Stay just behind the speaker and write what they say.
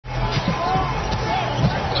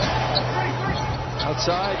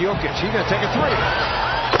side. Jokic, he's going to take a three.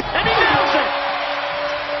 And he nails it!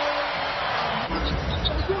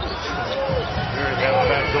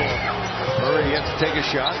 Murray has to take a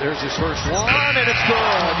shot. There's his first one, and it's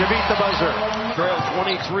good to beat the buzzer. Trail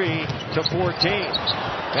 23 to 14.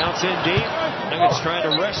 Bounce in deep. Nuggets trying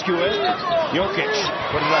to rescue it. Jokic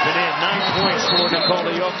put it up and in. 9 points for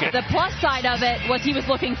Nikola Jokic. The plus side of it was he was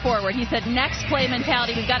looking forward. He said, next play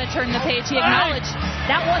mentality. We've got to turn the page. He acknowledged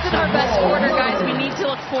that wasn't our best quarter, guys. We need to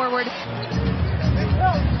look forward.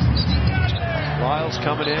 Lyles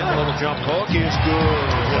coming in, a little jump hook is good.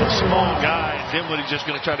 A small guy, Dinwiddie's just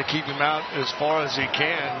going to try to keep him out as far as he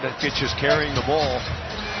can. Jokic is carrying the ball.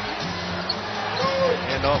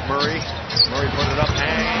 And off Murray. Murray put it up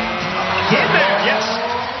and get there, yes.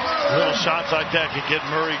 Little shots like that can get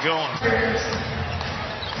Murray going.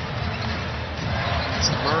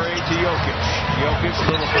 Murray to Jokic. Jokic,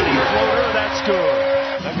 little funny floater, that's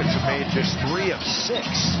good. Nuggets have made just 3 of 6.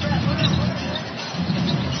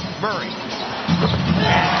 Murray.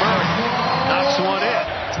 And Murray knocks one in.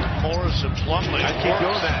 Morris and Plumlee. I keep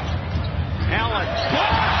doing that. Allen.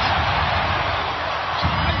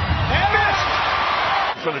 And missed.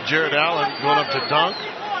 For the Jared Allen going up to dunk.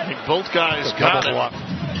 I think both guys got it.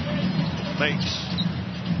 Makes.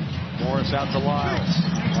 Morris out to Lyles.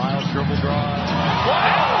 Lyles dribble drive.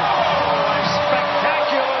 Wow!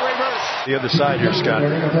 Spectacular reverse. The other side here, Scott.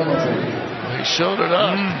 He showed it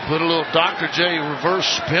up. Put a little Dr. J reverse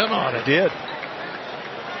spin on it. Did.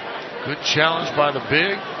 Good challenge by the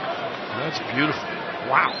big. That's beautiful.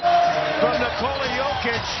 Wow. From Nikola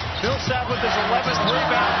Jokic. Millsap with his 11th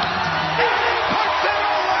rebound. And he puts it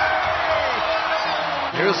away!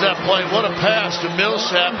 Here's that play. What a pass to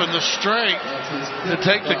Millsap, and the strength to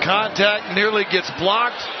take the contact. Nearly gets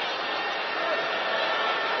blocked.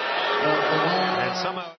 And somehow...